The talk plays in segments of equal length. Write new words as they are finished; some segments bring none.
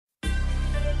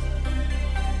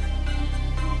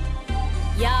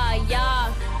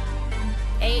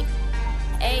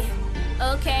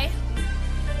Okay.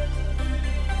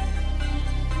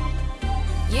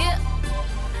 Yeah.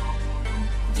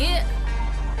 Yeah.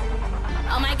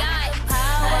 Oh my God.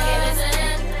 Power. I give it to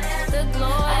him. The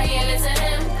glory. I give it to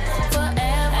him.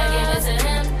 Forever. I give it to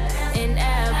him. And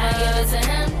ever. I give it to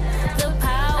him. The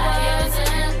power. I give it to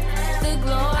him. The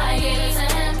glory. I give it to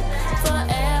him.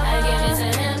 Forever. I give it to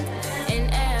him. And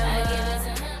ever. I give it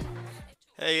to him.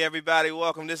 Hey everybody,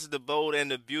 welcome. This is the Bold and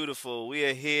the Beautiful. We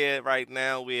are here right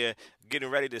now. We are getting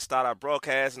ready to start our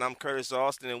broadcast, and I'm Curtis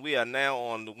Austin, and we are now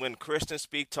on the When Christians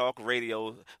Speak Talk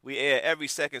Radio. We air every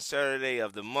second Saturday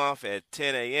of the month at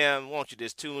 10 a.m. Won't you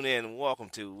just tune in and welcome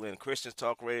to When Christians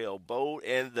Talk Radio, Bold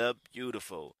and the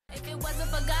Beautiful. If it wasn't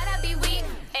for God, I'd be weak.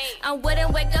 I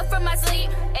wouldn't wake up from my sleep.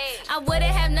 I wouldn't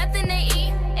have nothing to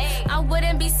eat. I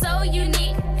wouldn't be so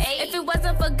unique. If it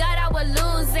wasn't for God, I would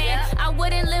lose it. I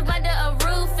wouldn't live under a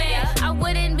roof, and I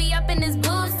wouldn't be up in this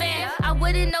booth, and I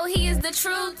wouldn't know He is the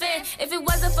truth. And if it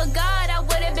wasn't for God, I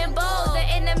would have been bold. The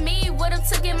enemy would have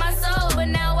taken my soul, but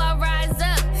now I rise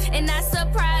up and I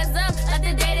surprise them like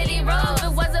the day that He rose.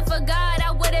 If it wasn't for God,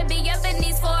 I wouldn't be up in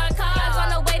these foreign cars on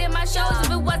the way to my shows.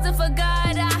 If it wasn't for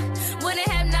God, I wouldn't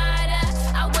have nada.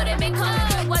 I wouldn't been cold.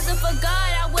 If it wasn't for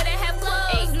God, I wouldn't have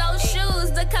clothes. No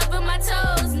shoes to cover my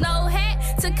toes. No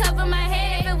hat to cover my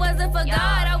head. If it wasn't for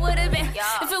God, I would have been.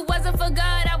 If it wasn't for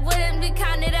God, I wouldn't be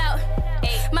counted out.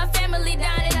 My family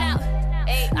dining out.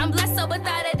 I'm blessed so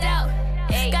without a doubt.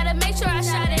 Gotta make sure I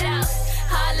shout it out.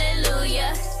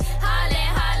 Hallelujah.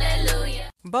 Hallelujah.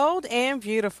 Bold and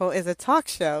Beautiful is a talk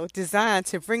show designed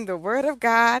to bring the Word of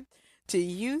God to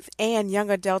youth and young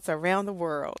adults around the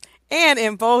world and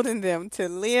embolden them to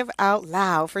live out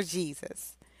loud for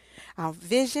Jesus. Our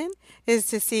vision is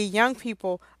to see young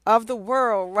people of the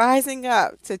world rising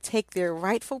up to take their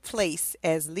rightful place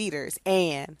as leaders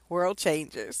and world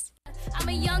changers. I'm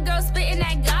a young girl spitting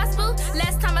that gospel.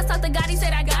 Last time I talked to God, He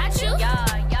said, I got you.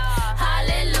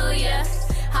 Hallelujah.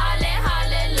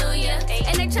 Hallelujah.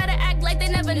 And they try to act like they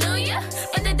never knew you,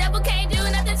 but the devil can't do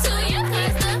nothing to you.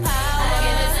 'Cause the power, I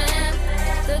give it to Him.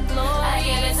 The glory, I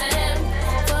give it to Him.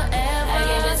 Forever, I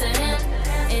give it to Him.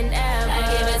 And ever, I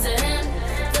give it to Him.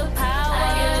 The power, I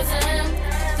give it to Him.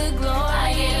 The glory,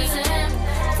 I give it to Him.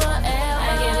 Forever,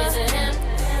 I give it to Him.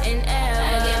 And ever,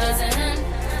 I give it to Him.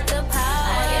 The power,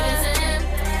 I give it to Him.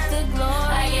 The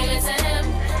glory, I give it to Him.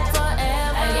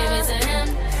 Forever, I give it to Him.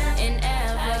 And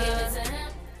ever, I give it to Him.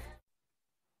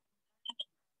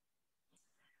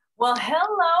 Well,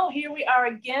 hello. Here we are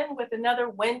again with another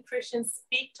When Christians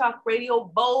Speak Talk Radio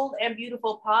Bold and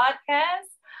Beautiful podcast.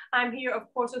 I'm here,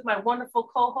 of course, with my wonderful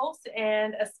co-host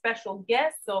and a special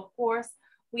guest. So, of course,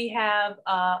 we have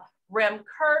Rem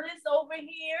Curtis over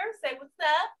here. Say what's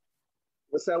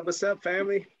up. What's up,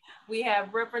 family? We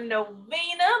have Reverend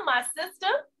Novena, my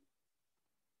sister.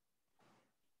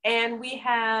 And we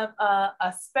have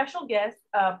a special guest,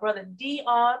 Brother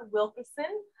Dion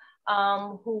Wilkerson,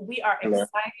 who we are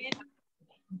excited.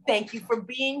 Thank you for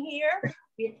being here.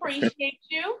 We appreciate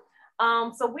you.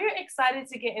 So we're excited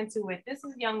to get into it. This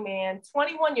is a young man,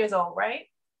 21 years old, right?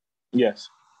 Yes.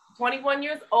 21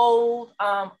 years old,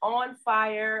 on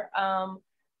fire.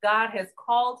 God has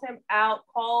called him out,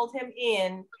 called him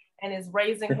in, and is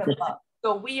raising him up.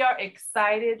 So we are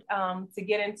excited to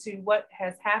get into what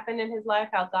has happened in his life,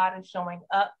 how God is showing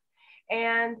up,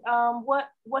 and what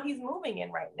he's moving in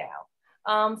right now.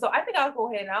 So I think I'll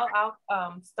go ahead and I'll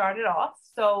start it off.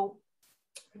 So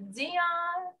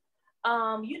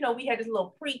Dion, we had this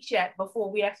little pre-chat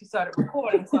before we actually started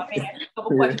recording. So I may ask a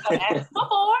couple questions I asked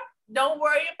before. Don't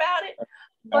worry about it.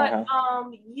 But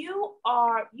you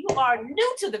are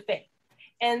new to the faith.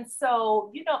 And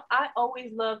so, I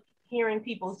always love hearing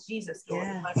people's Jesus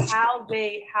stories, like how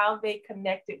they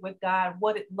connected with God,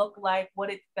 what it looked like, what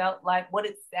it felt like, what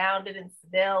it sounded and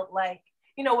smelled like,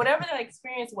 whatever that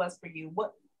experience was for you.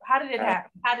 How did it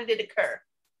happen? How did it occur?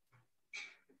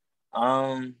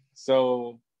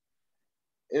 So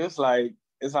it's like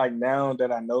now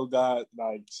that I know God,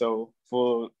 like, so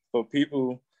for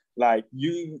people, like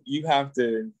you have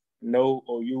to know,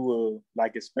 or you will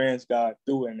like experience God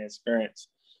through an experience.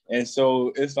 And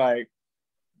so it's like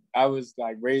I was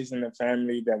like raised in a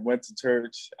family that went to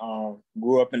church,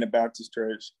 grew up in the Baptist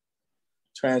church,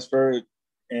 transferred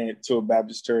to a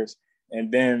Baptist church. And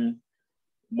then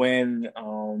when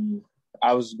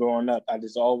I was growing up, I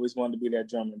just always wanted to be the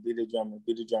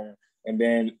drummer. And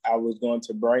then I was going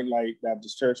to Bright Light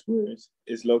Baptist Church, where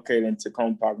it's located in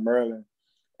Tacoma Park, Maryland.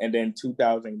 And then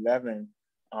 2011,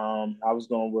 I was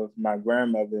going with my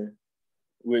grandmother,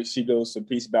 which she goes to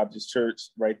Peace Baptist Church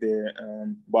right there,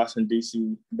 Washington,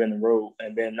 D.C., Benton Road.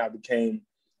 And then I became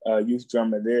a youth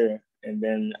drummer there. and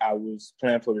then I was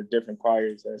playing for the different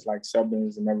choirs as like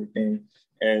sub-ins and everything,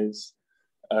 as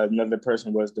another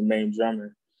person was the main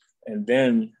drummer. And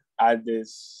then God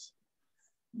just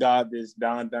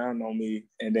dawned down on me,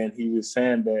 and then he was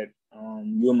saying that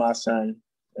you're my son,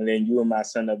 and then you are my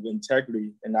son of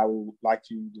integrity, and I would like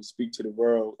you to speak to the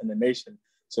world and the nation.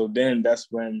 So then that's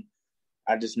when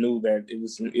I just knew that it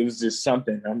was just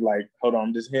something. I'm like, hold on,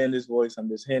 I'm just hearing this voice.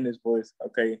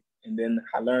 Okay. And then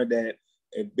I learned that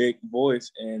a big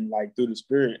voice and like through the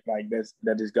spirit, like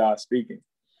that is God speaking.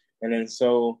 And then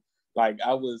so like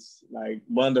I was like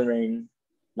wondering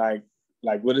like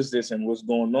what is this and what's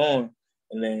going on?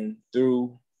 And then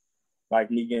through like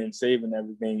me getting saved and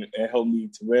everything, it helped me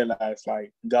to realize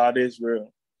like God is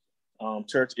real.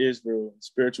 Church is real.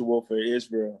 Spiritual warfare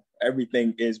is real.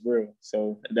 Everything is real.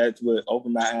 So that's what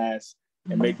opened my eyes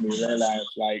and make me realize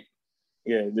like,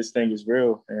 yeah, this thing is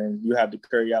real, and you have to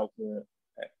carry out what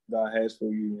God has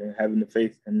for you and having the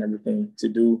faith and everything to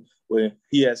do what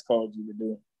he has called you to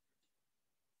do.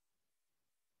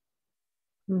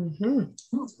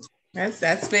 Mm-hmm.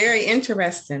 That's very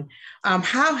interesting.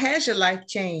 How has your life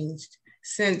changed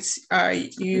since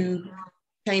you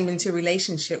came into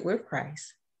relationship with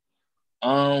Christ?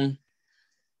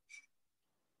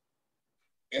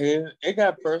 It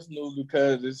got personal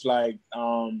because it's like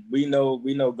we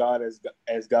know God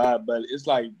as God, but it's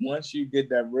like once you get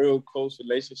that real close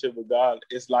relationship with God,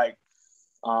 it's like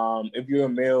if you're a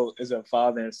male, it's a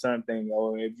father and son thing,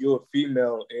 or if you're a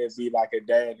female, it'd be like a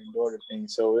dad and daughter thing.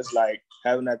 So it's like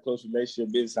having that close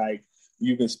relationship is like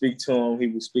you can speak to him, he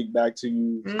will speak back to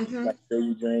you, like show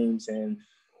you dreams, and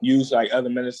use like other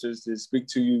ministers to speak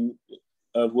to you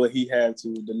of what he had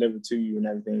to deliver to you and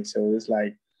everything. So it's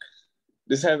like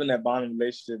just having that bonding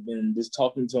relationship and just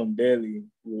talking to him daily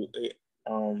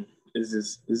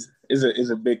is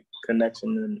a big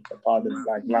connection and a part of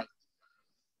like life.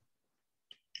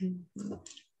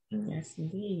 Yes,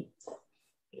 indeed.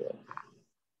 Yeah.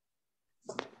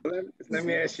 Let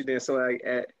me ask you this. So like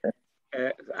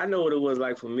I know what it was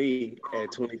like for me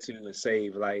at 22 and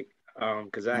saved, like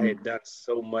because I had done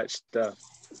so much stuff.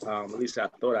 At least I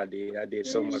thought I did. I did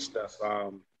so much stuff.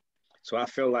 So I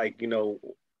feel like, you know,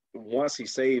 once he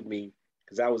saved me,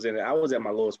 because I was at my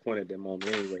lowest point at that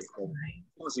moment anyway. So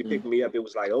once he picked me up, it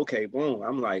was like, okay, boom.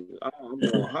 I'm like,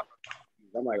 oh,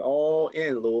 I'm like all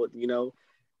in, Lord, you know.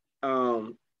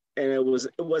 And it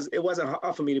wasn't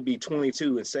hard for me to be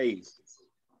 22 and saved.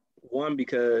 One,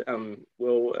 because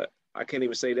I can't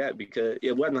even say that, because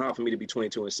it wasn't hard for me to be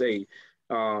 22 and saved.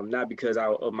 Not because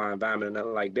of my environment or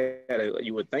nothing like that.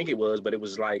 You would think it was, but it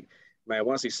was like, man,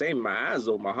 once he saved me, my eyes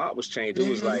opened, my heart was changed. It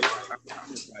was like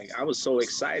I was so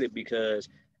excited because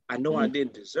I know I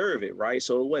didn't deserve it, right?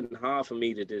 So it wasn't hard for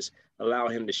me to just allow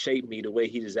him to shape me the way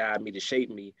he desired me to shape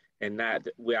me, and not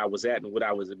where I was at and what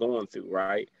I was going through,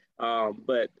 right?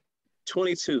 But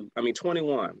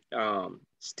 21,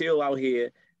 still out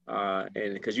here,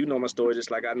 and because you know my story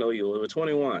just like I know you. It was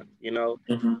 21, you know.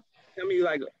 Tell me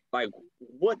like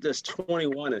what does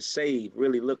 21 and save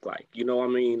really look like? You know what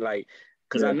I mean? Like,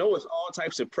 because I know it's all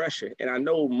types of pressure, and I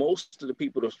know most of the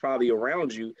people that's probably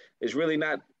around you is really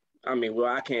not. I mean,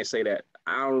 well, I can't say that.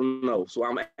 I don't know. So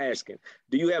I'm asking,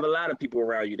 do you have a lot of people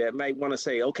around you that might want to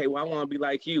say, okay, well, I want to be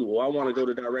like you, or I want to go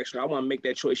the direction, I want to make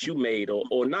that choice you made,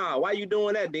 or nah, why you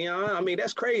doing that, Dion? I mean,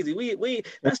 that's crazy. We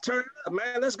let's turn it up,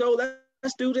 man. Let's go.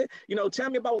 Let's do that. You know, tell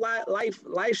me about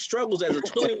life struggles as a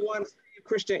 21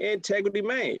 Christian integrity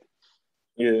man.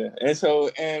 Yeah, and so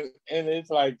and it's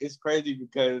like it's crazy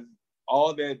because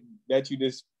all that you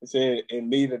just said and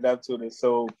leading up to this.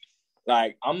 So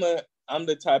like I'm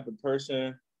the type of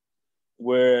person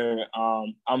where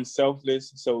I'm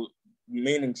selfless. So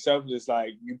meaning selfless,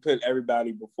 like you put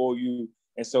everybody before you.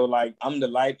 And so like I'm the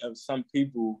light of some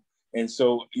people. And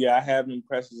so yeah, I have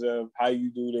impressions of how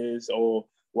you do this or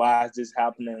why is this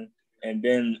happening. And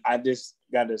then I just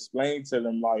gotta explain to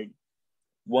them like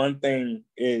one thing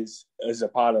is a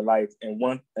part of life and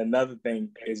another thing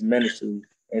is ministry.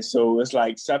 And so it's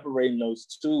like separating those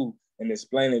two and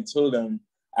explaining to them.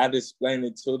 I'd explain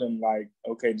it to them like,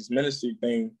 okay, this ministry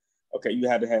thing, okay, you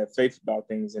had to have faith about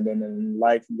things. And then in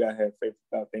life, you got to have faith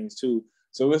about things too.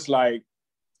 So it's like,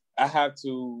 I have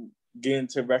to get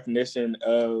into recognition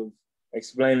of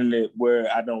explaining it where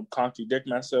I don't contradict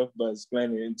myself, but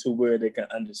explaining it into where they can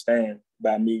understand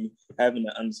by me having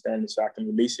to understand it so I can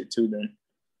release it to them.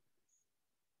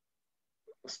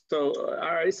 So,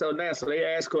 all right. So now, they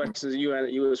ask questions,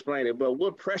 you explain it, but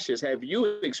what pressures have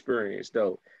you experienced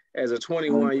though, as a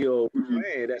 21-year-old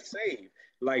man that's saved?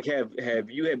 Like, have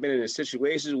you been in a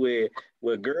situations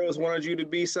where girls wanted you to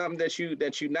be something that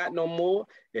you not no more?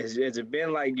 Has it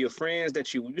been like your friends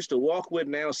that you used to walk with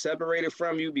now separated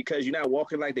from you because you're not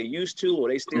walking like they used to, or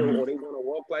they still or they want to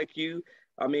walk like you?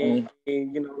 I mean,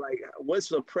 like, what's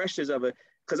the pressures of it?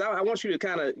 Because I want you to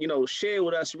kind of, share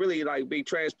with us, really, like, be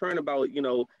transparent about,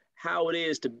 how it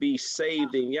is to be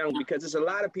saved and young, because there's a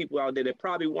lot of people out there that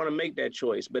probably want to make that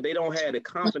choice, but they don't have the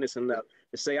confidence enough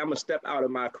to say, I'm gonna step out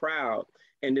of my crowd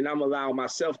and then I'm allowing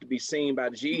myself to be seen by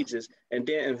Jesus, and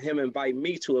then him invite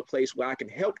me to a place where I can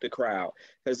help the crowd.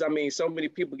 Because I mean, so many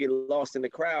people get lost in the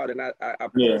crowd, and I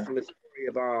pulled from the story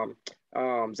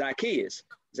of Zacchaeus.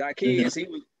 Zacchaeus,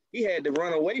 he had to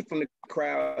run away from the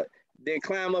crowd, then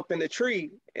climb up in the tree,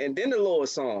 and then the Lord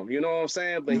saw him. You know what I'm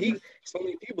saying? But so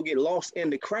many people get lost in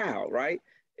the crowd, right?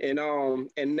 And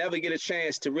never get a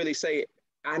chance to really say,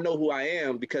 I know who I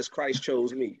am because Christ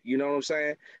chose me. You know what I'm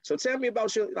saying? So tell me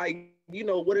about your, like,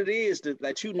 what it is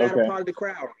that you're not a part of the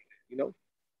crowd,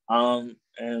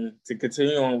 And to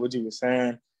continue on what you were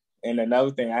saying, and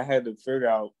another thing, I had to figure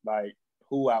out, like,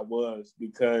 who I was,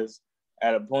 because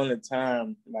at a point in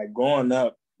time, like, growing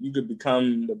up, you could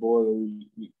become the boy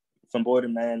from boy to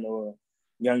man, or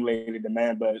young lady to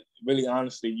man, but really,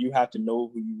 honestly, you have to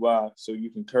know who you are so you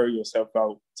can carry yourself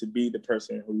out to be the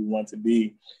person who you want to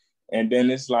be. And then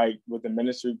it's like with the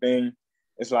ministry thing,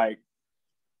 it's like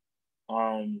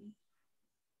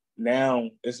now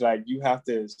it's like you have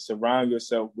to surround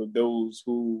yourself with those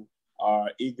who are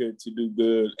eager to do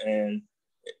good and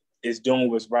is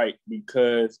doing what's right,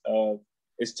 because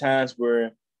it's times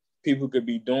where people could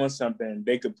be doing something,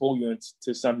 they could pull you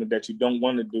into something that you don't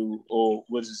want to do or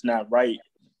was just not right.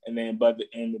 And then,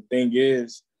 and the thing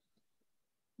is,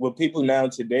 with people now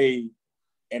today,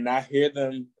 and I hear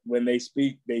them when they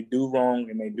speak, they do wrong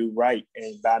and they do right.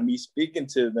 And by me speaking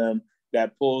to them,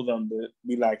 that pulls them to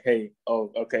be like, hey,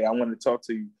 oh, okay, I want to talk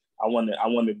to you. I want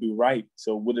to do right.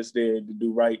 So what is there to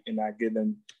do right? And I give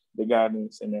them the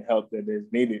guidance and the help that is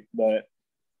needed. But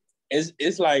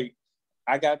it's like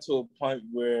I got to a point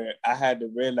where I had to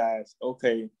realize,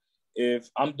 okay, if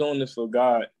I'm doing this for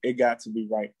God, it got to be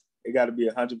right. It got to be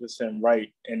 100%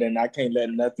 right. And then I can't let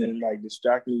nothing like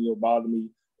distract me or bother me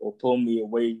or pull me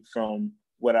away from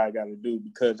what I got to do,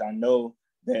 because I know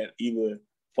that either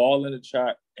fall in the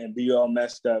trap and be all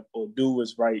messed up, or do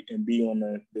what's right and be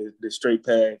on the straight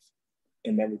path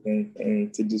and everything,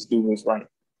 and to just do what's right.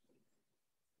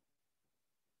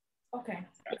 Okay.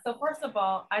 So first of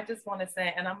all, I just want to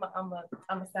say, and I'm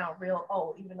gonna sound real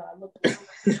old, even though I look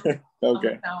real old.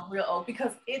 Okay. I'm gonna sound real old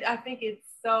because I think it's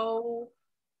so,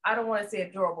 I don't want to say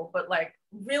adorable, but like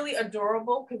really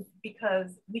adorable,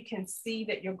 because we can see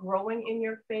that you're growing in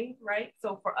your faith, right?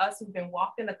 So for us who've been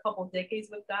walking a couple decades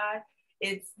with God,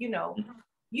 it's, you don't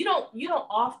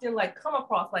often like come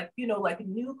across like, like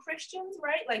new Christians,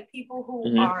 right? Like people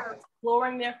who are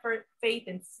exploring their faith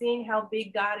and seeing how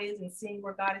big God is and seeing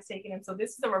where God is taking them. So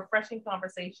this is a refreshing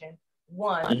conversation.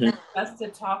 One, just to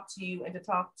talk to you and to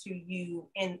talk to you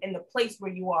in the place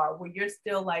where you are, where you're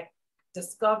still like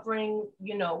discovering,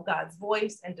 God's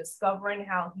voice and discovering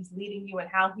how he's leading you and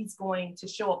how he's going to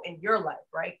show up in your life,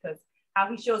 right? Because how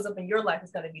he shows up in your life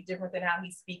is going to be different than how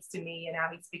he speaks to me and how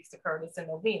he speaks to Curtis and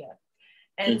Novena.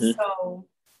 And so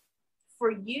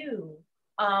for you,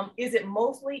 is it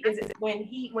when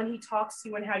he talks to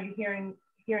you and how you're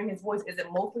hearing his voice, is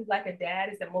it mostly like a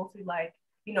dad? Is it mostly like,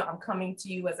 I'm coming to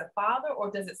you as a father,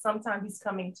 or does it sometimes he's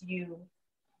coming to you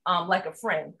like a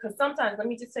friend? Because sometimes, let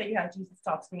me just tell you how Jesus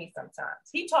talks to me sometimes.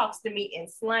 He talks to me in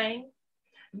slang,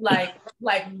 like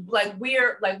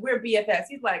we're BFFs.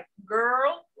 He's like,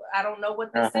 girl, I don't know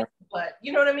what this is, but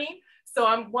you know what I mean? So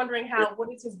I'm wondering what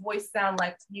does his voice sound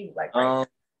like to you? Like, right?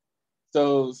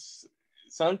 So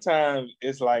sometimes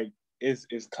it's like it's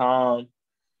calm,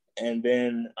 and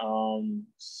then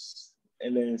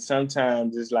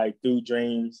sometimes it's like through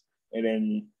dreams, and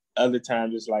then other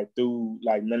times it's like through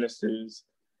like ministers,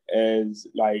 as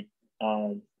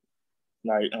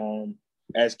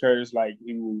as Curtis, like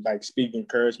he would like speak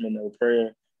encouragement or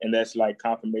prayer, and that's like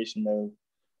confirmation of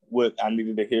what I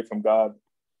needed to hear from God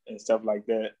and stuff like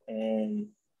that. And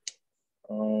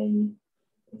do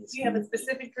you have a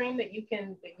specific dream that you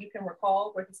can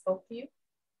recall where he spoke to you?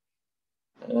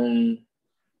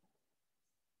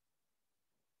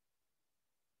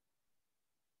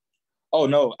 Oh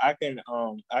no, I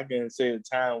can say a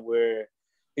time where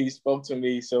he spoke to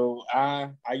me. So I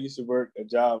used to work a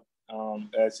job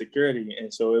as security,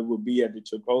 and so it would be at the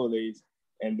Chipotle's,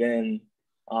 and then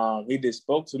he just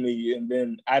spoke to me, and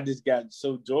then I just got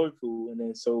so joyful, and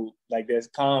then so like that's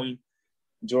calm,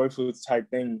 joyful type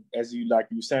thing, as you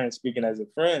saying, speaking as a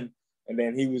friend, and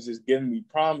then he was just giving me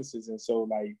promises. And so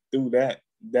like through that,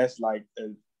 that's like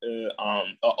a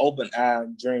open eye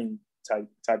dream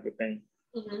type of thing.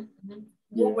 Mm-hmm. Mm-hmm.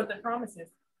 Yeah. What were the promises?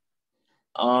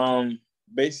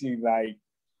 Basically like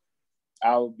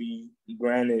I will be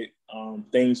granted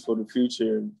things for the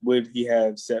future. What he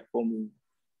had set for me,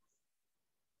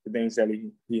 the things that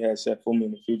he has set for me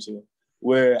in the future,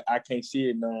 where I can't see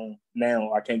it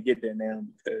now. I can't get there now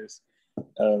because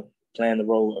playing the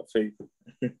role of faith.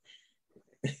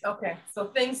 Okay, so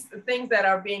things that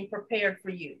are being prepared for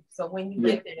you. So when you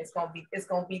get there, it's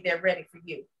gonna be there ready for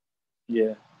you.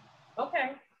 Yeah.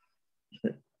 Okay.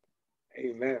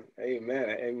 Amen.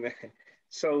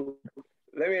 So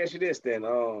let me ask you this then.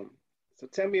 So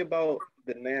tell me about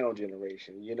the now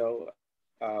generation.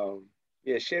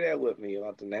 Share that with me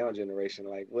about the now generation.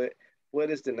 Like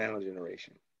what is the now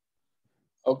generation?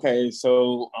 Okay,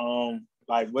 so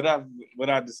like what I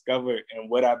discovered and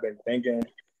what I've been thinking.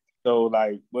 So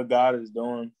like what God is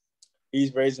doing,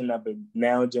 He's raising up a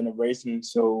now generation.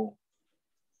 So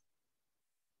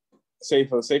say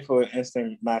for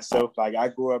instance myself, like I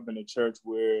grew up in a church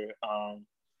where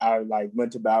I like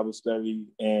went to Bible study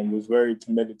and was very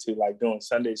committed to like doing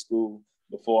Sunday school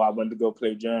before I went to go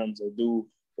play drums or do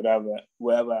whatever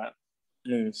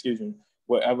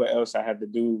else I had to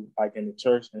do like in the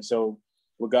church. And so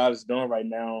what God is doing right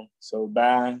now, so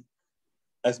by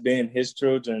us being His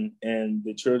children and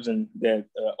the children that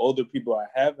older people are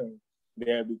having,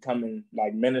 they're becoming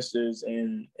like ministers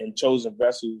and chosen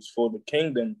vessels for the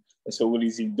kingdom. And so what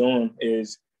is He doing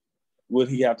is, what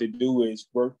He have to do is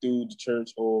work through the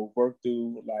church or work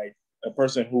through like a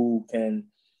person who can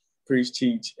preach,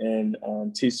 teach, and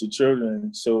teach the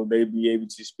children so they be able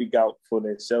to speak out for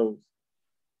themselves.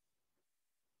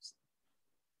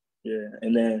 Yeah,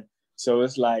 and then so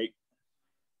it's like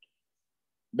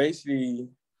basically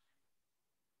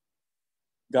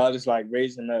God is like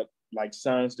raising up like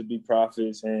sons to be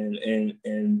prophets and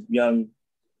young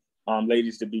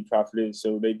ladies to be prophetess,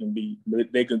 so they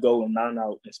can go and mount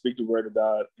out and speak the word of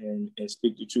God and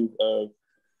speak the truth of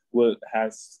what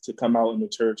has to come out in the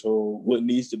church or what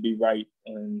needs to be right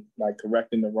and like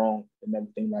correcting the wrong and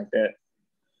everything like that.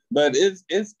 But it's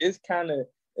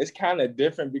kind of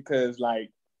different because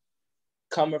like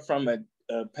coming from a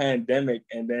pandemic,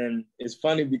 and then it's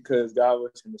funny because God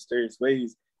works in mysterious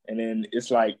ways, and then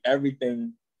it's like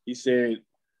everything He said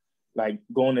like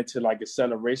going into like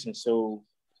acceleration. So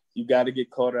you got to get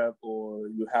caught up, or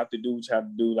you have to do what you have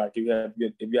to do. Like if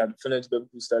you have to finish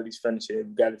biblical studies, finish it. If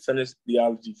you got to finish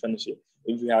theology, finish it.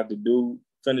 If you have to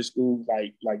finish school,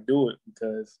 like do it,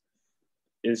 because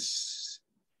it's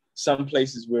some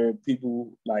places where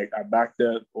people like are backed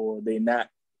up or they not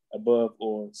above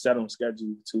or set on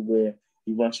schedule to where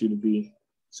He wants you to be.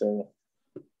 So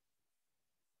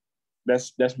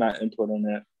that's my input on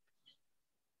that.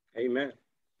 Amen.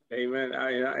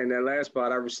 And that last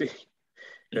part I received.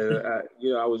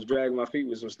 I was dragging my feet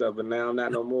with some stuff, but now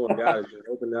not no more. God has been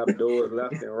opening up doors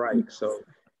left and right. So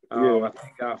I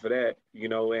thank God for that,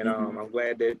 and I'm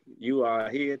glad that you are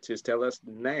here to tell us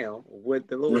now what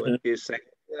the Lord is saying.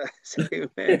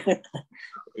 Amen.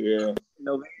 Yeah.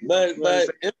 But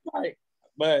it's like,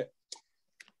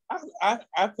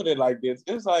 I put it like this.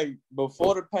 It's like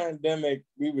before the pandemic,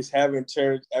 we was having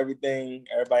church, everybody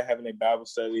having a Bible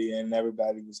study, and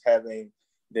everybody was having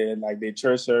their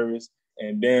church service.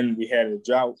 And then we had a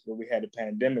drought where we had a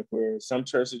pandemic where some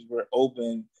churches were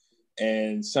open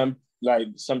and some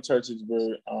churches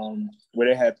were where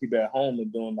they had people at home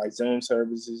and doing like Zoom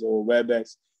services or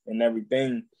WebEx and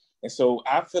everything. And so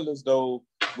I feel as though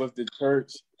with the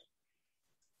church,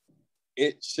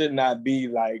 it should not be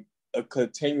like a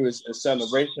continuous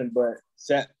acceleration, but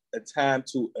set a time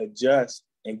to adjust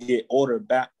and get order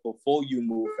back before you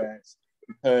move fast,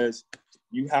 because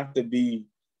you have to be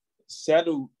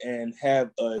settled and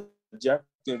have a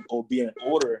objective or be in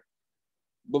order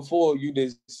before you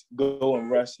just go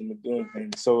and rush into doing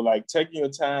things. So like taking your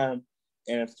time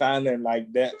and finding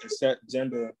like that set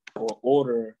agenda or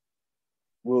order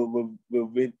will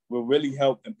really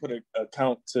help and put an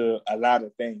account to a lot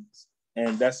of things.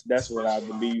 And that's what I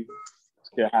believe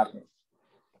should happen.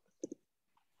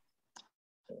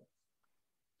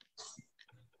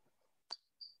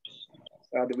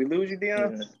 Did we lose you,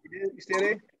 Dion? Yeah. You still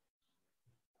there?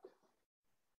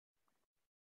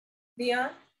 Dion?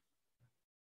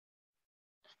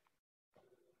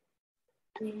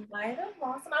 We might have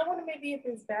lost him. I wonder maybe if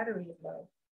his battery is low.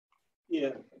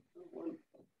 Yeah.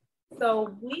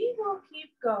 So we will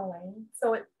keep going.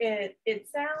 So it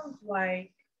sounds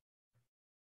like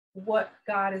what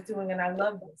God is doing, and I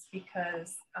love this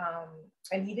because,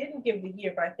 and he didn't give the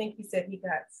year, but I think he said he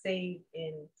got saved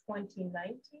in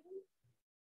 2019.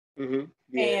 Mm-hmm.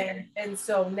 Yeah. And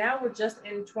so now we're just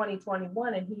in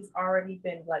 2021 and he's already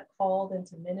been like called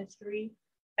into ministry.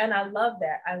 And I love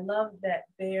that. I love that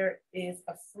there is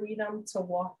a freedom to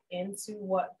walk into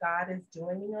what God is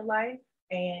doing in your life.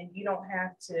 And you don't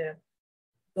have to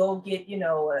go get,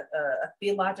 a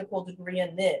theological degree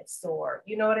in this, or,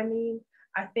 you know what I mean?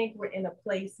 I think we're in a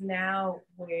place now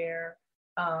where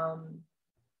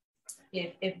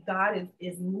if God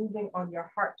is moving on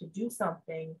your heart to do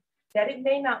something, that it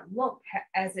may not look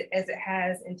as it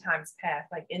has in times past,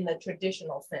 like in the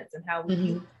traditional sense, and how we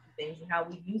used to do things and how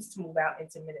we used to move out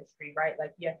into ministry, right?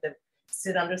 Like you have to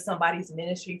sit under somebody's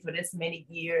ministry for this many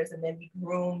years and then be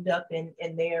groomed up in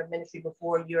their ministry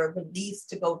before you're released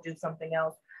to go do something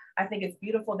else. I think it's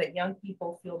beautiful that young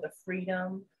people feel the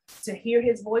freedom to hear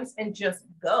his voice and just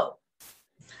go.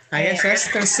 I guess that's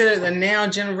considered the now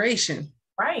generation.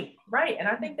 Right. And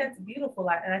I think that's beautiful.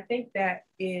 And I think that's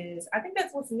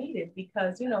what's needed,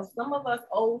 because, some of us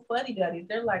old fuddy-duddies,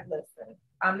 they're like, listen,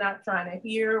 I'm not trying to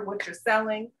hear what you're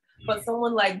selling. But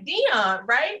someone like Dion,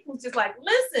 right, who's just like,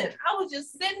 listen, I was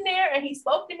just sitting there and he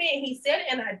spoke to me and he said it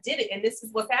and I did it and this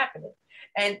is what's happening.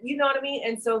 And you know what I mean?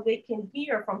 And so they can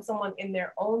hear from someone in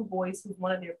their own voice who's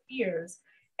one of their peers,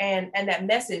 and that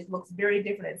message looks very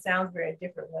different. It sounds very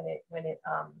different when it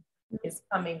is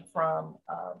coming from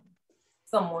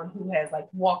someone who has like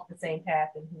walked the same path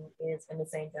and who is in the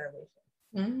same generation.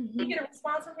 Mm-hmm. Did you get a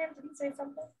response from him? Did he say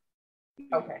something?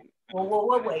 Okay. Well,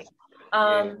 we'll wait.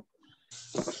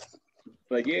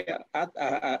 But yeah,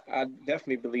 I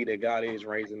definitely believe that God is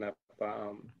raising up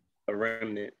a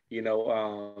remnant,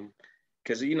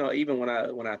 because even when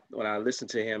I listen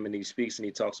to him and he speaks and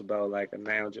he talks about like a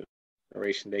now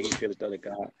generation, that he feels that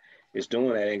God is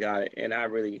doing that, and I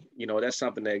really, that's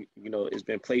something that has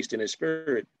been placed in his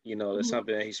spirit, that's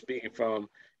something that he's speaking from,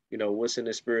 what's in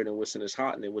his spirit and what's in his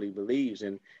heart and what he believes,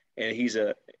 and he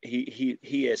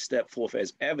has stepped forth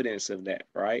as evidence of that,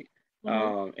 right?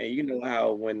 And you know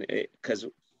how because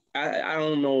I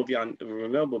don't know if y'all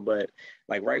remember, but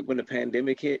like right when the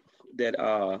pandemic hit, that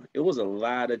it was a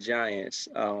lot of giants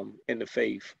in the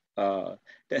faith that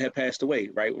had passed away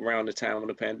right around the time when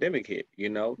the pandemic hit,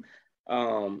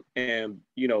 and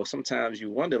sometimes you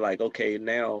wonder like, okay,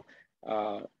 now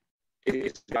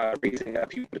it's God raising up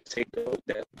people to take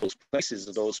those places,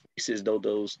 those spaces,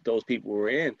 those people were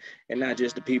in, and not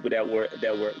just the people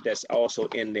that's also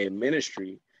in their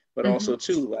ministry, but also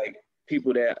too like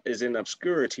people that is in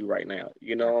obscurity right now.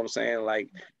 You know what I'm saying? Like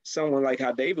someone like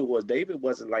how David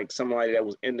wasn't like somebody that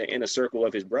was in the inner circle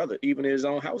of his brother, even in his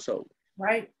own household.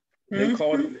 Right. They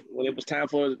called him when it was time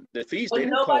for the feast. They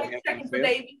didn't call him. Checking for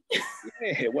David.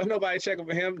 Yeah, wasn't nobody checking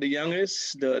for him. The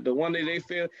youngest, the one that they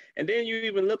feel. And then you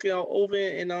even look over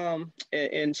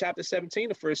in chapter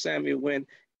 17 of 1 Samuel when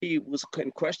he was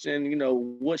questioning,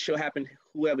 what shall happen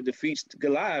whoever defeats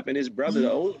Goliath, and his brother,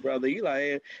 the older brother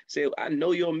Eli, said, "I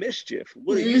know your mischief.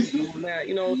 What are you doing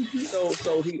now?"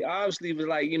 So he obviously was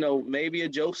like, maybe a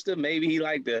jokester, maybe he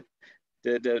liked to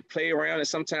play around, and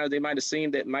sometimes they might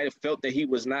have felt that he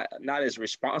was not as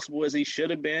responsible as he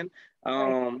should have been.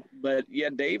 But yeah,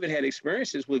 David had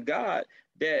experiences with God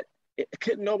that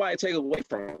couldn't nobody take away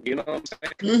from him. You know what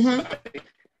I'm saying?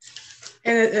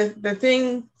 And the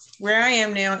thing where I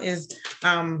am now is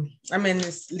I'm in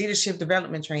this leadership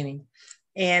development training,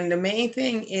 and the main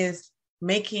thing is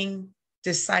making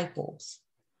disciples.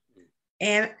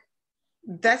 And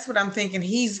that's what I'm thinking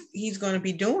he's going to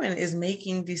be doing, is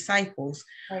making disciples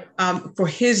for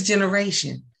his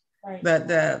generation.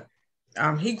 Right.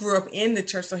 He grew up in the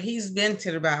church, so he's been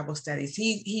to the Bible studies.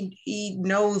 He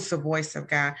knows the voice of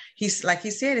God. He's like he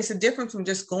said, it's a difference from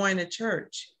just going to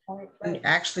church and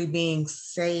actually being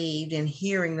saved and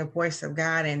hearing the voice of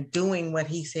God and doing what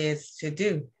he says to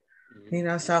do.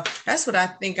 So that's what I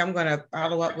think I'm going to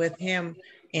follow up with him,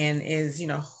 and is,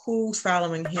 who's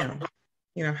following him?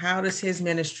 How does his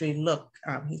ministry look?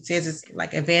 He says it's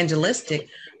like evangelistic,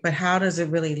 but how does it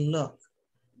really look?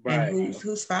 Right. And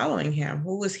who's following him?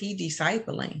 Who is he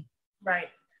discipling? Right.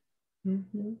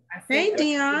 Hey,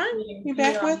 Dion, you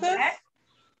back with us?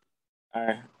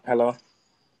 Hello.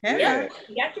 Yeah,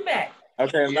 you got your back.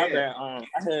 Okay, my bad.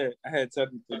 I had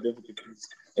technical difficulties.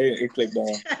 It clicked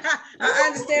on. I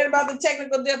understand about the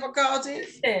technical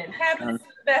difficulties. Happens to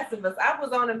the best of us. I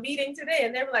was on a meeting today,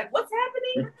 and they were like, "What's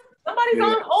happening? Somebody's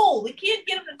on hold. We can't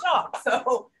get them to talk."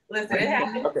 So listen, it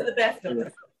happens to the best of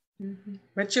us.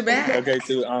 But you're back. Okay,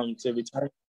 to return.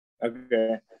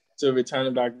 Okay, to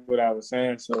return back to what I was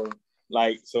saying. So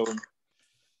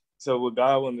what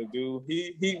God wants to do,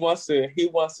 he wants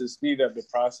to speed up the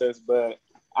process, but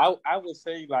I would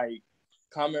say like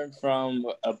coming from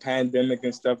a pandemic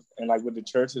and stuff, and like with the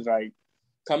churches, like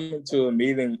coming to a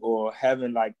meeting or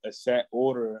having like a set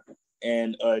order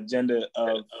and agenda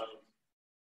of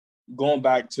going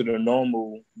back to the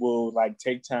normal will like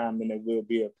take time, and it will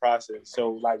be a process.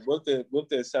 So like with the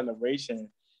acceleration,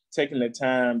 taking the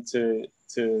time to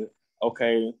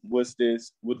okay, what's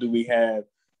this? What do we have?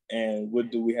 And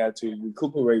what do we have to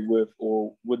recuperate with,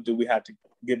 or what do we have to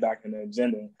get back in the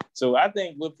agenda? So I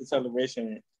think with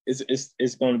acceleration,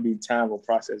 it's going to be time or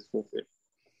process with it.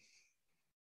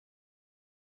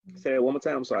 Say it one more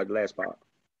time. I'm sorry, the last part.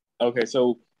 Okay,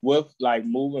 so with like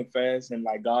moving fast and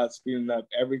like God speeding up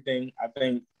everything, I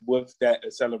think with that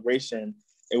acceleration,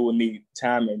 it will need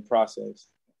time and process.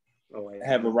 Oh, yeah.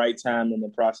 Have a right time in the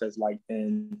process, like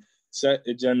and set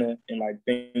agenda and like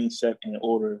things set in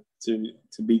order to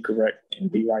be correct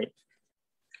and be right.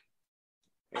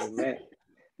 Amen.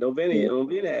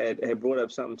 Novena had brought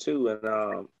up something too,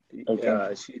 and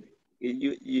Okay.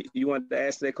 you wanted to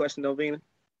ask that question, Novena?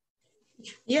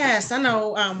 Yes, I know.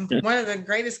 One of the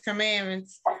greatest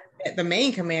commandments, the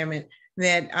main commandment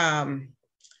that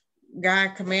God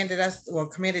commanded us, or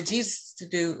commanded Jesus to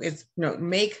do, is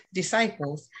make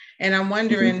disciples. And I'm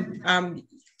wondering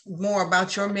more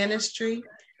about your ministry.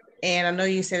 And I know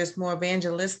you said it's more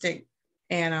evangelistic,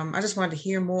 and I just wanted to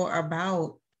hear more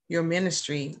about your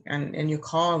ministry and your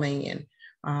calling,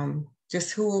 and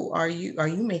just who are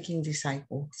you making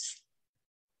disciples?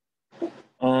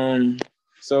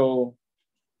 So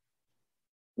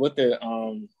with the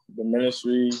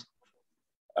ministry,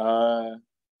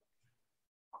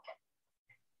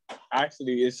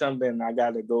 actually it's something I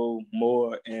got to go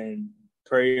more in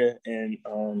prayer and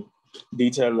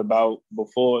detail about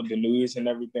before the New Year's and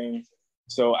everything.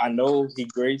 So I know he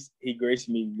graced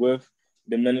me with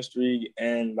the ministry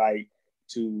and like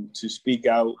to speak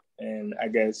out and I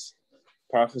guess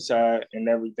prophesy and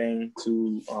everything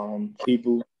to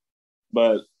people.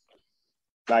 But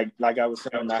like I was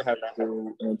saying, I have to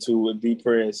go into a deep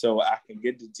prayer so I can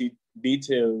get the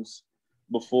details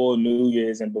before New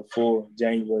Year's and before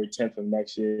January 10th of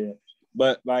next year.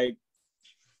 But like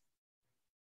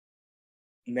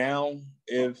now,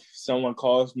 if someone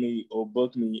calls me or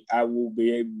book me, I will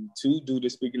be able to do the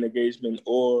speaking engagement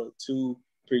or to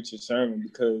preach a sermon,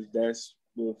 because that's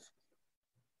what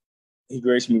he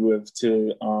graced me with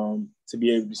to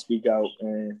be able to speak out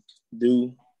and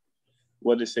do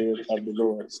what it says of the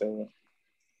Lord. So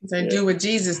do what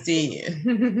Jesus did.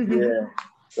 Yeah.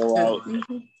 Go out.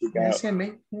 Speak out.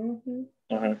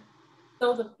 Uh-huh.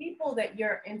 So the people that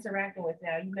you're interacting with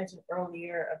now, you mentioned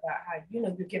earlier about how,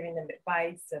 you're giving them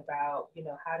advice about,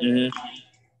 how to,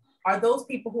 are those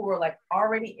people who are like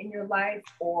already in your life,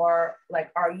 or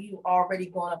like, are you already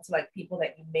going up to like people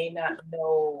that you may not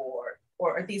know,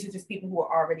 or these are just people who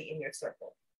are already in your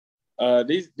circle?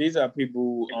 These are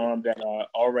people that are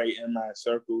already in my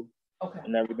circle, okay,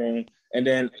 and everything. And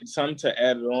then some to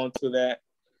add on to that,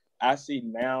 I see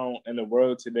now in the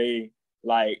world today,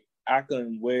 like I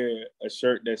can wear a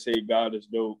shirt that say God is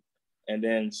dope. And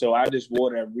then, so I just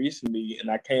wore that recently,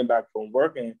 and I came back from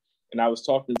working and I was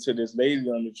talking to this lady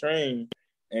on the train.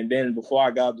 And then before I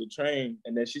got off the train,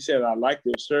 and then she said, I like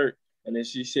this shirt. And then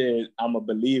she said, I'm a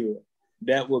believer.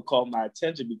 That would call my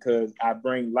attention because I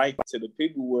bring light to the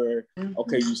people where,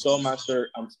 okay, you saw my shirt,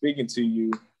 I'm speaking to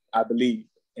you, I believe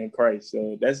in Christ.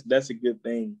 So that's a good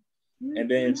thing. And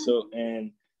then,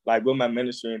 and like with my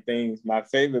ministry and things, my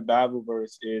favorite Bible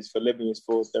verse is Philippians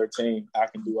 4:13. I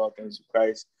can do all things through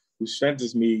Christ who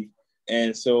strengthens me.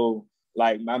 And so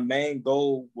like my main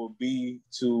goal will be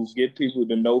to get people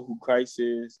to know who Christ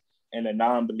is, and the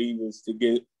non-believers to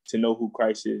get to know who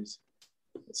Christ is.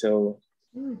 So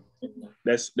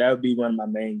that would be one of my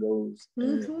main goals,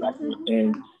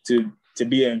 and to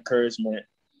be an encouragement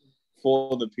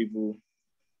for the people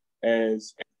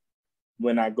as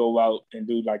when I go out and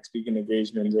do like speaking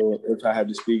engagements, or if I have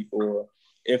to speak, or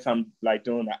if I'm like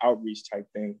doing an outreach type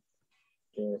thing,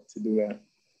 to do that.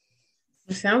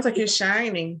 It sounds like you're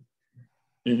shining.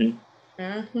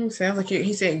 Sounds like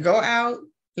he said, go out,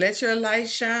 let your light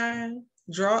shine,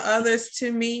 draw others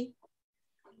to me.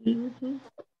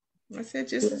 I said,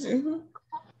 that's it.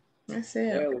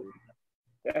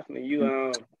 Yeah, definitely.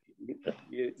 You're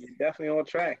definitely on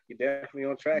track. You're definitely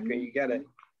on track, and you gotta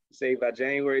say by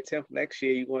January 10th next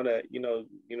year, you want to,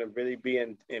 really be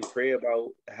in prayer about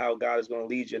how God is going to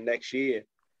lead you next year,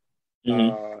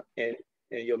 and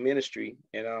your ministry.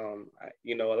 And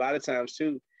a lot of times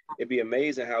too, it'd be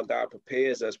amazing how God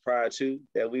prepares us prior to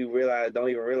that. We don't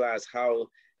even realize how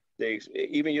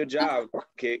even your job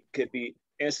could be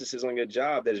instances on your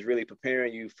job that is really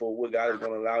preparing you for what God is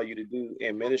going to allow you to do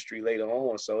in ministry later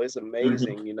on. So it's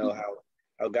amazing,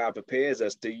 God prepares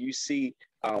us, do you see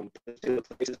particular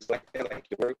places like that, like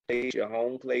your workplace, your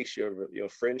home place, your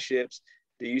friendships?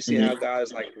 Do you see how God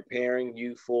is like preparing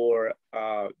you for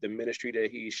the ministry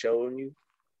that He's showing you?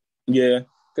 Yeah,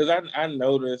 because I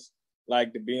noticed,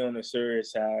 like, to be on the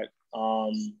serious side,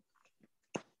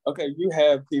 okay, you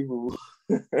have people,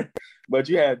 but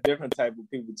you have different type of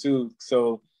people too.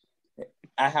 So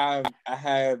I have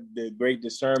the great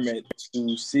discernment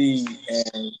to see,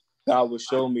 and God will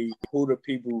show me who the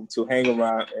people to hang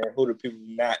around and who the people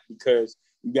not, because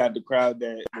you got the crowd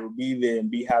that will be there and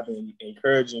be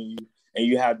encouraging you, and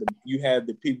you have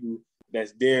the people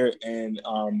that's there and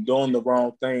doing the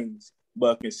wrong things,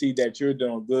 but can see that you're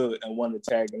doing good and want to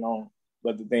tag along.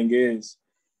 But the thing is,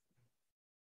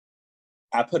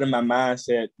 I put in my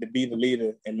mindset to be the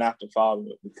leader and not the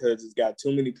follower, because it's got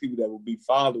too many people that will be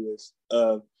followers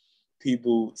of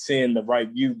people seeing the right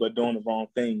view but doing the wrong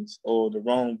things, or the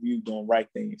wrong view doing right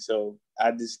things. So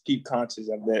I just keep conscious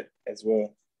of that as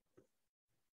well.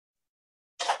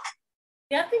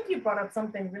 Yeah, I think you brought up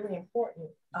something really important,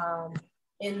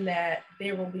 in that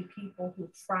there will be people who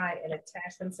try and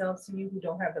attach themselves to you who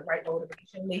don't have the right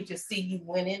motivation. They just see you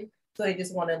winning, so they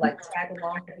just want to like tag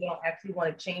along, but they don't actually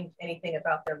want to change anything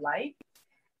about their life.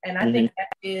 And I think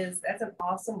that's an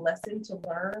awesome lesson to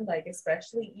learn, like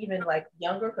especially even like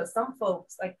younger, because some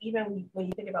folks, like even when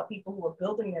you think about people who are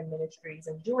building their ministries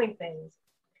and doing things,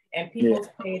 and people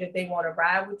say that they want to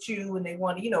ride with you and they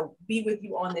want to, you know, be with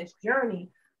you on this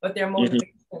journey, but their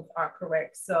motivations aren't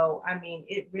correct. So, I mean,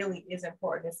 it really is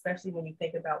important, especially when you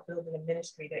think about building a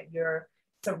ministry, that you're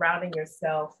surrounding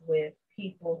yourself with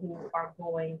people who are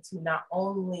going to not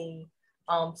only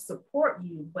support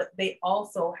you, but they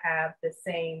also have the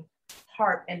same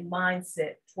heart and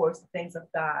mindset towards the things of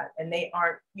God. And they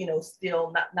aren't, you know,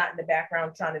 still not in the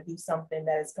background trying to do something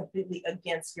that is completely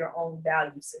against your own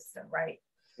value system, right?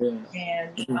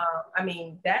 And I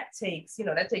mean, that takes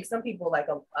some people like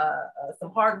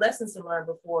some hard lessons to learn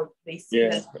before they see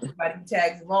that everybody who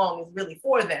tags along is really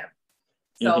for them.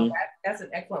 So that's an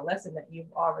excellent lesson that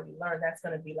you've already learned. That's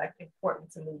going to be like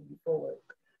important to move you forward.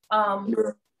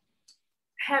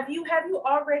 Have you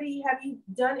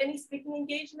done any speaking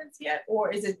engagements yet,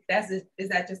 or is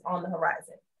that just on the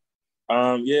horizon?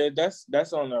 Yeah,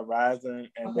 that's on the horizon,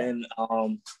 and then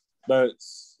but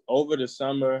over the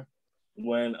summer,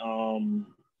 when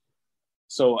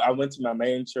so I went to my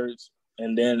main church,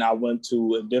 and then I went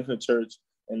to a different church,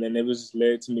 and then it was just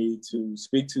led to me to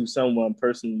speak to someone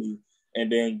personally,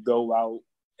 and then go out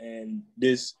and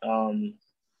this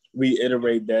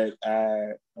reiterate that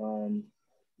I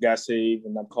got saved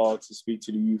and I'm called to speak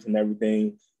to the youth and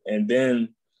everything. And then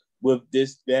with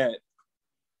that,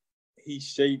 he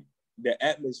shaped the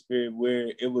atmosphere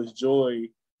where it was joy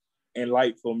and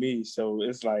light for me. So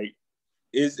it's like,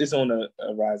 it's on the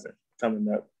horizon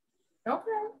coming up.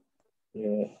 Okay.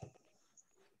 Yeah.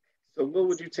 So what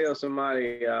would you tell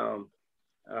somebody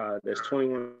that's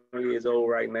 21 years old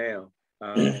right now,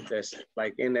 that's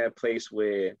like in that place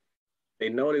where they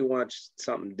know they want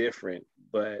something different,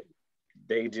 but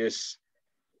they just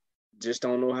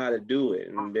don't know how to do it?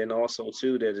 And then also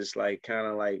too, that it's like kind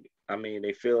of like, I mean,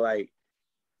 they feel like,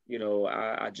 you know,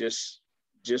 I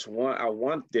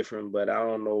want different, but I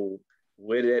don't know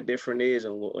where that different is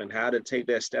and how to take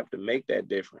that step to make that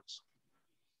difference.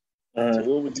 So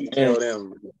what would you tell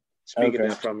them,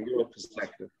 speaking from your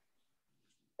perspective?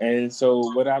 And so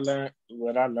what I learned,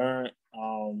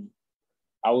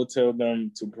 I would tell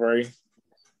them to pray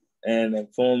and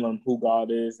inform them who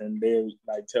God is, and they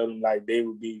like tell them like they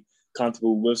would be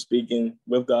comfortable with speaking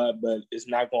with God, but it's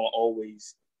not going to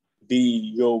always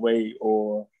be your way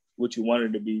or what you want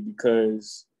it to be,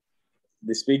 because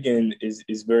the speaking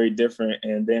is very different.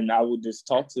 And then I would just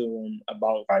talk to them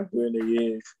about like where they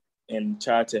is and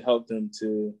try to help them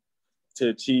to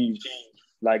achieve,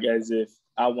 like as if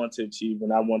I want to achieve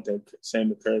and I want the same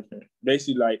encouragement.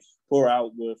 Basically, like pour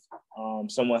out with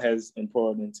someone has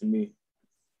poured into me.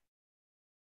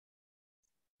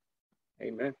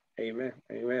 Amen. Amen.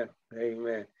 Amen.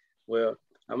 Amen. Well,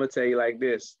 I'm gonna tell you like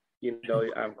this. You know,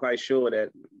 I'm quite sure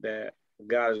that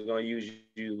God is gonna use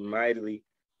you mightily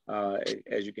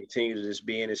as you continue to just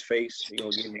be in His face. He's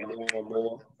gonna give you more and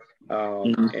more.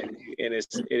 And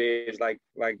it is like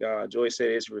Joy said,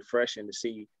 it's refreshing to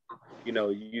see, you know,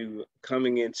 you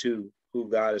coming into who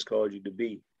God has called you to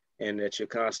be, and that you're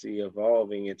constantly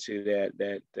evolving into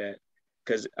that.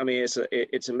 Because I mean,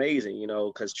 it's amazing, you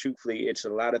know, because truthfully, it's a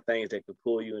lot of things that could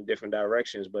pull you in different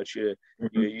directions, but you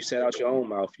set out your own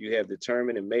mouth. You have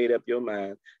determined and made up your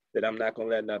mind that I'm not going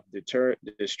to let nothing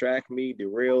distract me,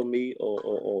 derail me,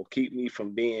 or keep me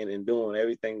from being and doing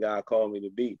everything God called me to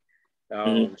be.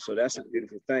 So that's a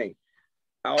beautiful thing.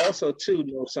 I also too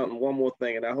know something. One more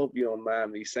thing, and I hope you don't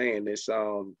mind me saying this.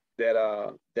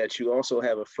 That you also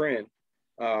have a friend,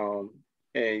 um,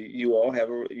 and you'll have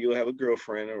a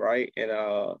girlfriend, right? And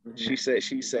she said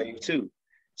she's saved too.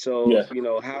 So Yeah.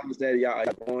 how is that y'all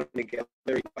going together?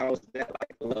 How is that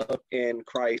like love in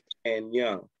Christ and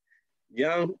young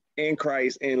in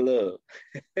Christ and love?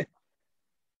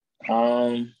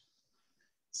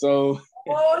 So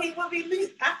Oh, he would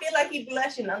be. I feel like he's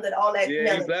blushing under all that.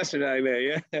 Yeah, he's blushing right there.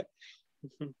 Yeah.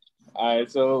 all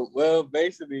right, so well,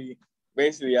 basically,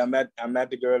 I'm at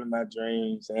the girl of my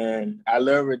dreams, and I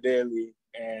love her dearly.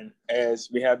 And as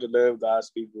we have to love God's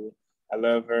people, I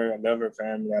love her. I love her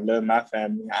family. I love my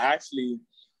family. I actually,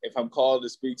 if I'm called to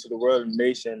speak to the world and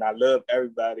nation, I love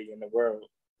everybody in the world.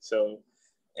 So,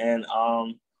 and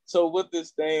so with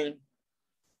this thing,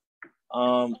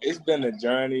 it's been a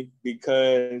journey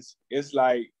because it's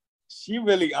like she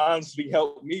really honestly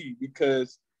helped me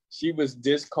because she was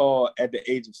just called at the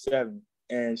age of 7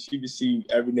 and she received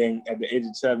everything at the age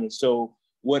of 7. So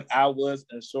what I was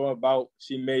unsure about,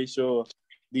 she made sure,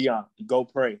 Dion, go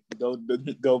pray,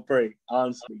 go pray,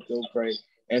 honestly, go pray.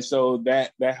 And so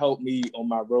that helped me on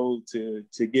my road to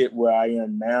get where I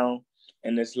am now.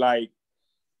 And it's like,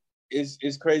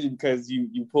 it's crazy because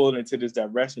you pulled into this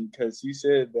direction because you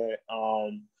said that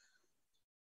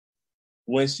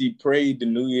when she prayed the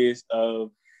New Year's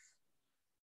of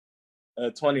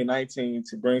 2019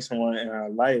 to bring someone in her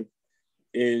life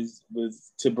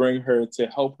was to bring her to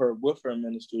help her with her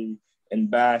ministry, and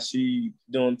by she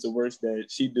doing the works that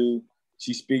she do,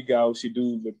 she speak out, she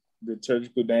do the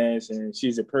liturgical dance, and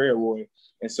she's a prayer warrior.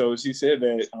 And so she said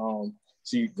that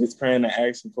she was praying and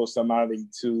asking for somebody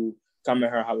to come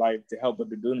in her life to help her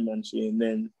to do the ministry, and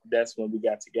then that's when we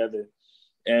got together.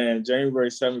 And January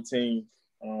 17th,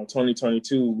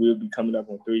 2022, we'll be coming up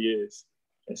on 3 years.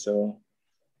 And so,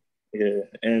 yeah,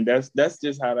 and that's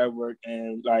just how that worked.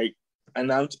 And like,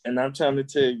 and I'm trying to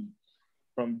tell you,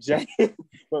 from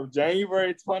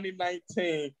January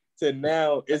 2019 to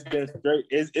now, it's been straight.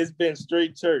 It's been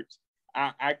straight church.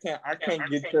 I can't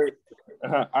get church.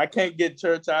 I can't get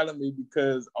church out of me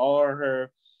because all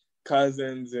her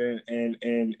cousins and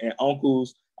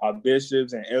uncles are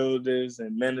bishops and elders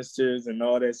and ministers and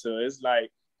all that. So it's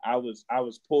like I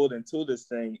was pulled into this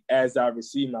thing as I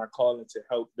received my calling to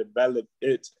help develop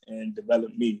it and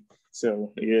develop me.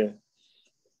 So yeah,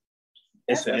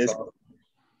 it's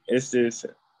just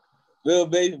well,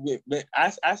 baby.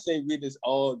 I say we just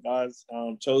all God's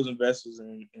chosen vessels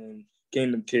and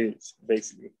kingdom kids,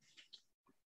 basically.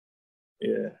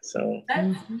 Yeah, so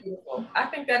that's beautiful. I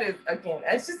think that is, again,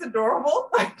 it's just adorable.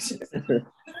 I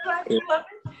love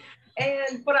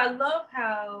it. But I love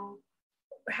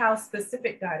how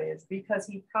specific God is, because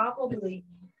he probably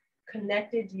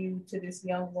connected you to this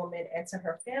young woman and to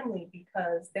her family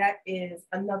because that is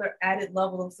another added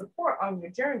level of support on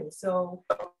your journey. So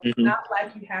it's not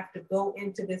like you have to go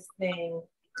into this thing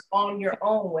on your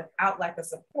own without like a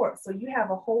support. So you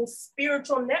have a whole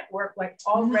spiritual network like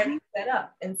already set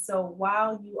up. And so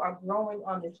while you are growing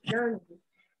on this journey,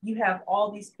 you have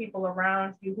all these people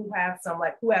around you who have some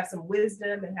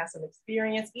wisdom and have some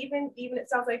experience. Even it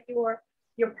sounds like your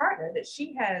partner, that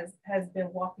she has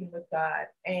been walking with God,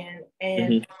 and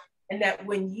that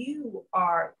when you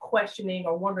are questioning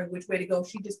or wondering which way to go,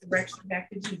 she just directs you back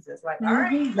to Jesus. Like, all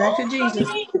right, back to Jesus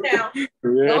now.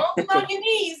 Go on your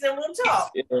knees and we'll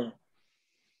talk.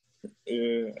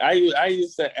 Yeah. I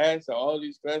used to answer all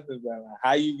these questions about like,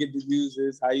 how you get to use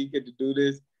this, how you get to do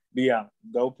this. Dion,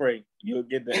 go pray. You'll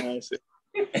get the answer.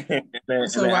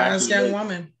 So wise young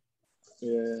woman.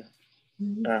 Yeah.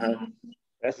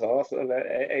 That's awesome.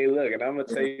 Hey, look, and I'm gonna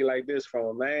tell you like this from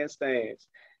a man's stance.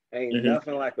 Ain't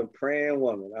nothing like a praying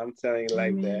woman. I'm telling you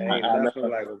like that. Ain't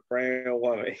nothing like a praying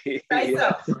woman.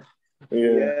 Yes.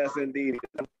 Yes, indeed.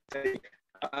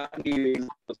 I need,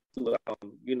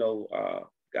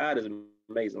 God is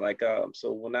amazing. Like,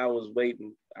 so when I was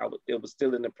waiting, it was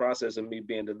still in the process of me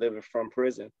being delivered from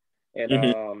prison, and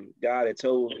God had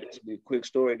told me, to be a quick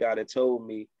story. God had told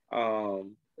me,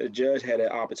 the judge had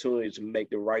an opportunity to make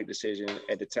the right decision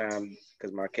at the time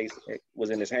because my case was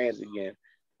in his hands again.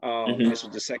 This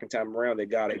was the second time around that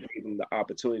God had given him the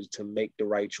opportunity to make the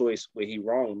right choice where he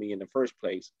wronged me in the first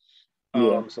place.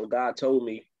 So God told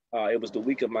me, it was the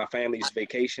week of my family's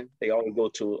vacation. They always go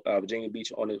to Virginia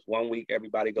Beach on this 1 week.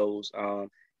 Everybody goes,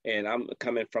 and I'm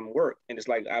coming from work, and it's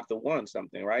like after 1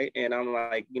 something, right? And I'm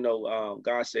like,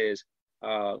 God says,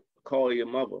 call your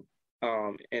mother.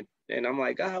 And I'm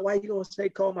like, God, why you gonna say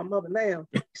call my mother now?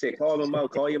 He said, call my mother,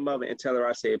 call your mother and tell her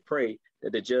I said pray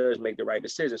that the judge make the right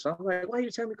decision. So I'm like, why you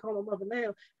tell me call my mother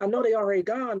now? I know they already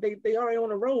gone. They already on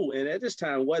the road. And at this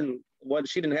time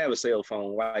she didn't have a cell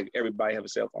phone like everybody have a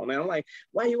cell phone. Now I'm like,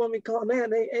 why you want me to call now?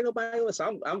 They ain't nobody else.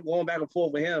 So I'm going back and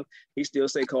forth with him. He still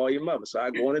say call your mother. So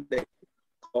I go in the day,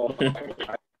 call my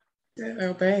mother.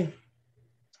 Okay.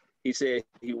 He said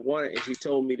he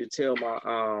told me to tell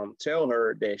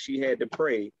her that she had to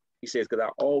pray. He says, because I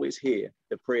always hear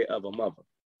the prayer of a mother.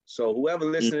 So whoever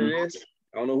listening to this,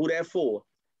 I don't know who that for,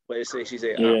 but she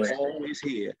said, I always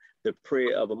hear the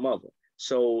prayer of a mother.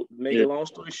 So make a long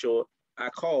story short, I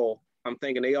call, I'm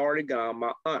thinking they already gone.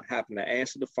 My aunt happened to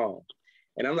answer the phone.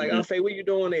 And I'm like, Aunt Faye, what you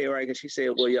doing there? Right? And she said,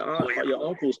 well, your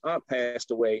uncle's aunt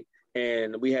passed away.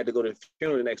 And we had to go to the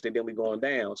funeral the next day, then we going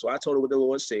down. So I told her what the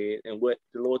Lord said and what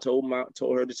the Lord told me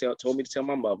to tell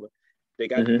my mother. They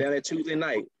got down that Tuesday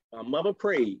night. My mother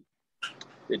prayed.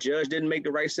 The judge didn't make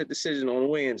the right set decision on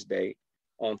Wednesday.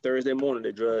 On Thursday morning,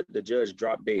 the judge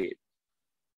dropped dead.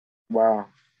 Wow.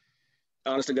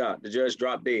 Honest to God, the judge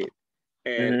dropped dead.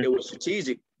 And it was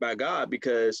strategic by God,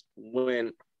 because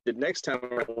when the next time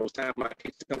it was time my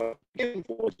case to come up again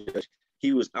for a judge,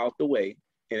 he was out the way.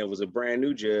 And it was a brand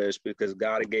new judge, because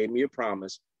God had gave me a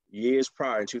promise years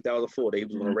prior in 2004 that he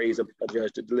was going to raise up a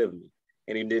judge to deliver me.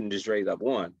 And he didn't just raise up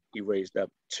one, he raised up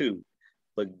two.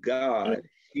 But God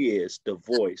hears the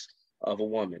voice of a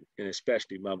woman, and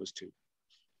especially mothers too.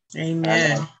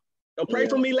 Amen. So pray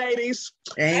for me, ladies.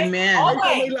 Amen. Always.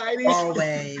 Pray for me, ladies.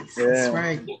 Always. That's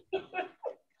right.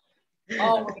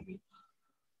 Always.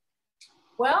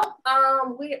 Well,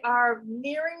 we are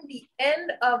nearing the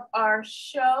end of our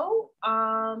show.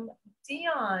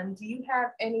 Dion, do you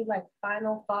have any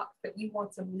final thoughts that you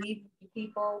want to leave with the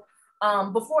people?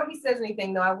 Before he says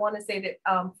anything, though, I want to say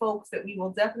that folks, that we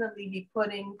will definitely be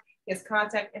putting his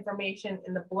contact information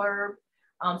in the blurb.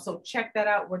 So check that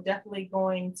out. We're definitely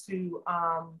going to,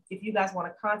 if you guys want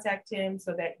to contact him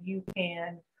so that you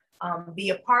can be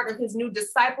a part of his new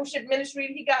discipleship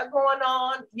ministry he got going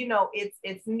on. You know,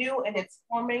 it's new and it's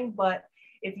forming, but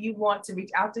if you want to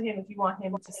reach out to him, if you want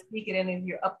him to speak at any of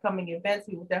your upcoming events,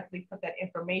 we will definitely put that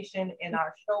information in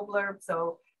our show blurb.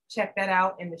 So check that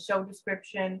out in the show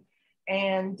description.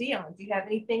 And Dion, do you have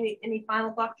any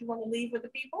final thoughts you want to leave with the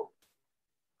people?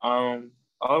 All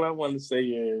I want to say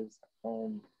is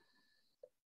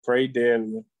pray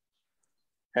daily,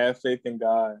 have faith in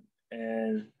God,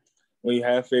 and when you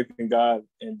have faith in God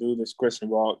and do this Christian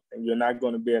walk, and you're not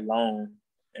going to be alone,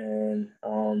 and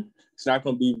it's not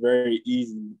going to be very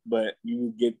easy, but you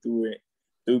will get through it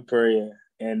through prayer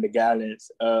and the guidance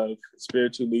of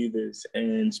spiritual leaders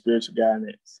and spiritual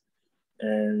guidance,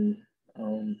 and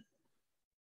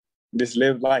just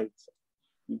live life,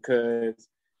 because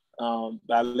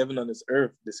by living on this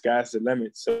earth, the sky's the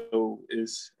limit. So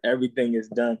everything is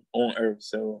done on earth.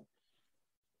 So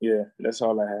yeah, that's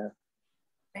all I have.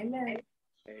 Amen.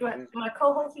 My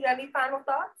co-host, you got any final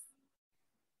thoughts?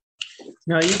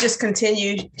 No, you just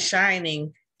continue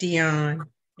shining, Dion.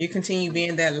 You continue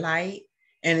being that light.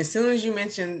 And as soon as you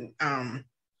mention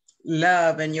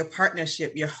love and your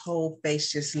partnership, your whole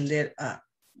face just lit up.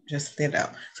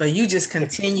 So you just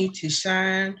continue to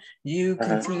shine. You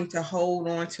continue to hold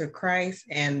on to Christ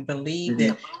and believe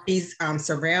that he's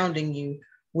surrounding you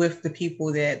with the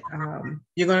people that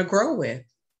you're going to grow with.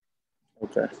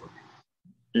 Okay.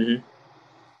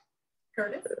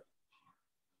 Curtis?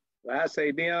 Well, I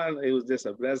say, Dion, it was just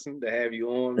a blessing to have you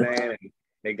on, man. And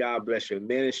may God bless your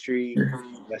ministry.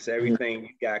 Bless everything you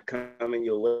got coming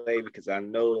your way, because I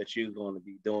know that you're going to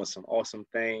be doing some awesome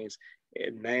things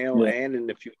now and in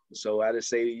the future. So I just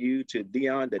say to you, to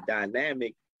Dion, the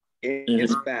dynamic,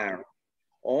 inspiring,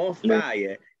 on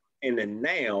fire in the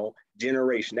now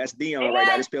generation. That's Dion, right?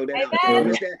 I just spelled that out.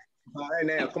 All right,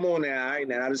 now, come on now. All right,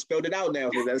 now I just spelled it out now.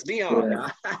 So that's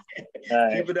Dion.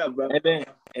 Keep it up, bro.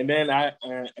 And then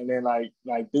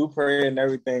like through prayer and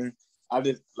everything, I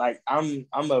just I'm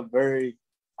a very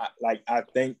I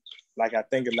think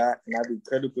a lot, and I be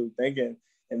critical thinking,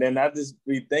 and then I just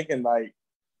be thinking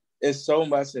it's so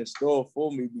much in store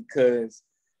for me, because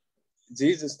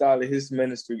Jesus started his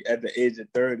ministry at the age of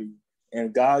 30,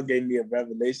 and God gave me a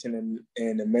revelation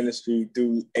in the ministry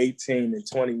through 18 and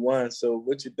 21. So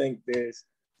what you think there's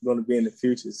going to be in the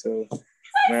future? So,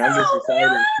 man, I'm just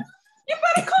excited. You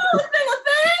better call this thing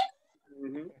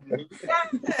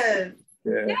a thing.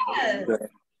 Yes.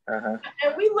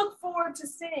 And we look forward to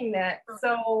seeing that.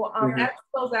 So as we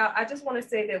close out, I just want to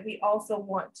say that we also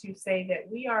want to say that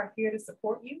we are here to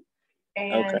support you.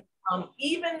 And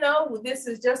even though this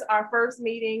is just our first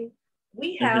meeting,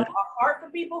 we have a heart for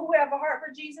people who have a heart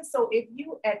for Jesus. So if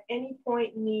you at any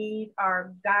point need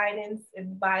our guidance,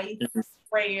 advice,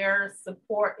 prayer,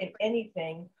 support in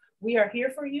anything, we are here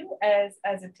for you as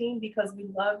a team, because we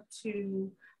love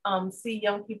to see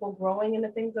young people growing in the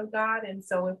things of God. And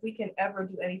so if we can ever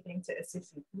do anything to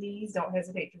assist you, please don't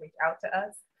hesitate to reach out to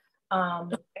us.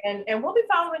 And we'll be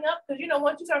following up, because,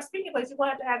 once you start speaking places, we'll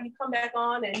have to have you come back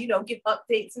on and, give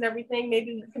updates and everything.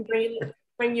 Maybe we can bring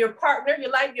your partner,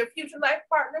 your future life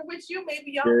partner with you.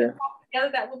 Maybe y'all can talk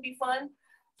together. That would be fun.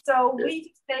 So we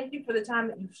just thank you for the time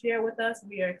that you share with us.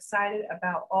 We are excited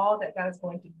about all that God is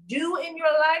going to do in your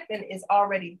life and is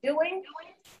already doing.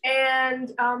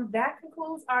 And that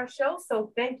concludes our show.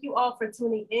 So thank you all for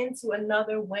tuning in to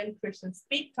another When Christians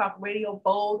Speak Talk Radio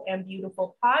Bold and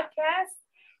Beautiful podcast.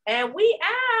 And we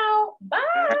out. Bye.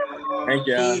 Thank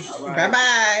you.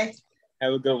 Bye-bye.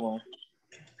 Have a good one.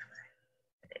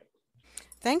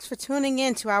 Thanks for tuning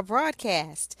in to our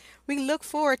broadcast. We look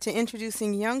forward to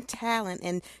introducing young talent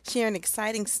and sharing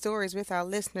exciting stories with our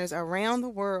listeners around the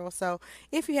world. So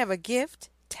if you have a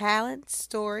gift, talent,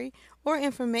 story, or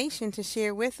information to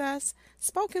share with us,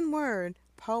 spoken word,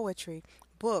 poetry,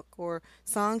 book, or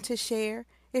song to share,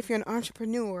 if you're an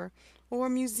entrepreneur or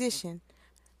musician,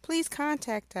 please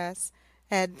contact us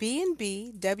at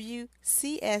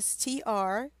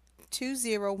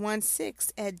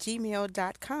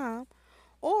bnbwcstr2016@gmail.com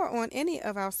or on any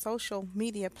of our social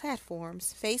media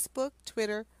platforms, Facebook,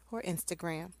 Twitter, or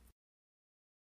Instagram.